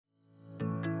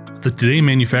The Today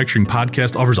Manufacturing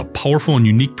podcast offers a powerful and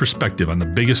unique perspective on the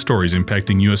biggest stories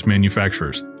impacting U.S.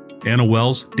 manufacturers. Anna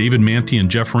Wells, David Manti,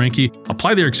 and Jeff Ranke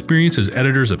apply their experience as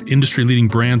editors of industry-leading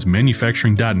brands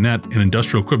Manufacturing.net and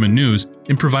Industrial Equipment News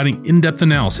in providing in-depth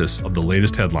analysis of the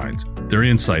latest headlines. Their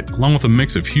insight, along with a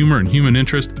mix of humor and human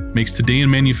interest, makes Today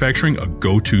in Manufacturing a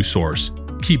go-to source.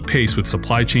 Keep pace with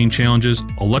supply chain challenges,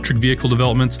 electric vehicle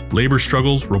developments, labor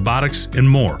struggles, robotics, and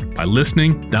more by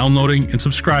listening, downloading, and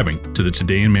subscribing to the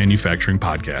Today in Manufacturing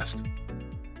podcast.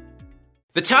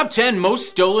 The top 10 most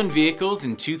stolen vehicles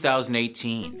in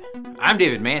 2018. I'm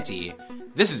David Manti.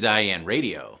 This is IEN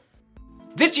Radio.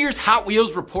 This year's Hot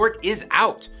Wheels report is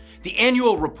out. The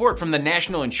annual report from the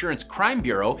National Insurance Crime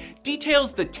Bureau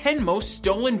details the 10 most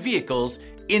stolen vehicles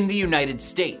in the United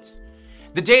States.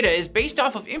 The data is based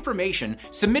off of information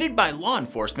submitted by law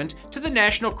enforcement to the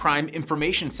National Crime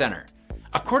Information Center.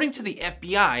 According to the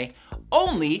FBI,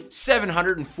 only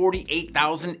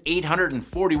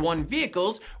 748,841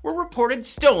 vehicles were reported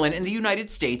stolen in the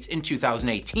United States in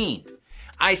 2018.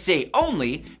 I say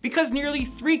only because nearly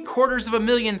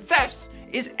 750,000 thefts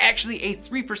is actually a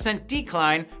 3%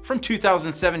 decline from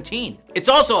 2017. It's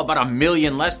also about 1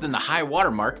 million less than the high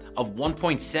watermark of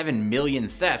 1.7 million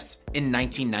thefts in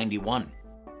 1991.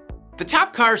 The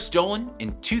top cars stolen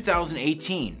in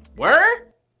 2018 were...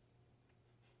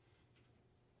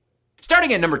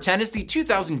 Starting at number 10 is the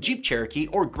 2000 Jeep Cherokee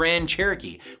or Grand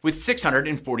Cherokee with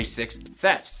 646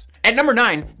 thefts. At number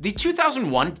 9, the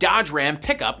 2001 Dodge Ram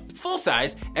pickup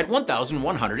full-size at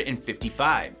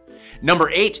 1,155.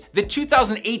 Number 8, the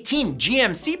 2018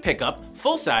 GMC pickup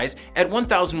full-size at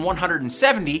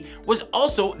 1,170 was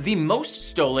also the most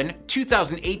stolen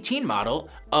 2018 model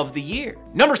of the year.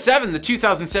 Number 7, the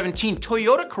 2017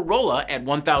 Toyota Corolla at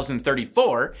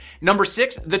 1,034. Number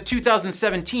 6, the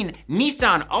 2017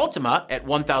 Nissan Altima at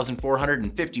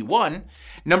 1,451.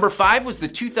 Number 5 was the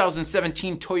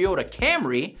 2017 Toyota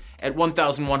Camry at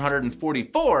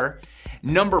 1,144.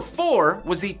 Number 4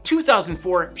 was the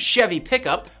 2004 Chevy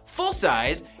pickup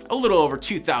full-size, a little over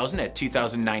 2,000 at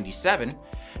 2,097.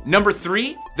 Number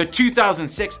 3, the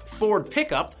 2006 Ford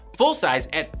pickup full-size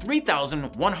at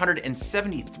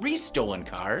 3,173 stolen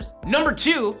cars. Number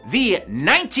 2, the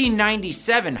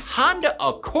 1997 Honda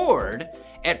Accord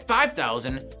at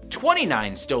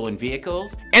 5,029 stolen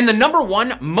vehicles. And the number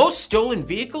 1 most stolen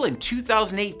vehicle in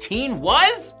 2018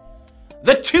 was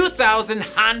the 2000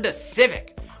 Honda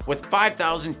Civic with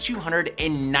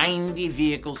 5,290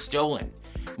 vehicles stolen.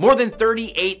 More than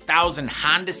 38,000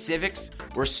 Honda Civics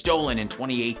were stolen in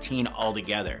 2018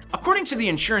 altogether. According to the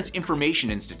Insurance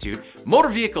Information Institute, motor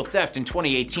vehicle theft in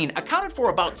 2018 accounted for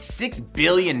about $6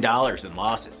 billion in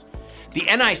losses. The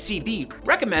NICB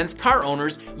recommends car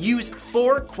owners use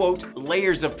 4, quote,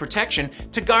 layers of protection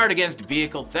to guard against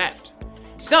vehicle theft.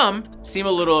 Some seem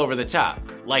a little over the top,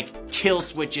 like kill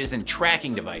switches and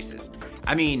tracking devices.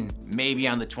 I mean, maybe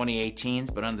on the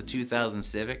 2018s, but on the 2000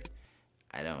 Civic?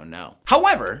 I don't know.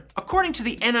 However, according to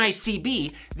the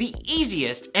NICB, the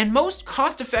easiest and most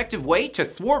cost-effective way to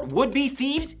thwart would-be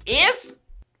thieves is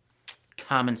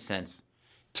common sense.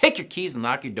 Take your keys and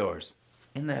lock your doors.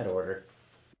 In that order.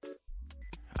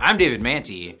 I'm David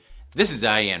Manti. This is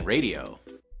IEN Radio.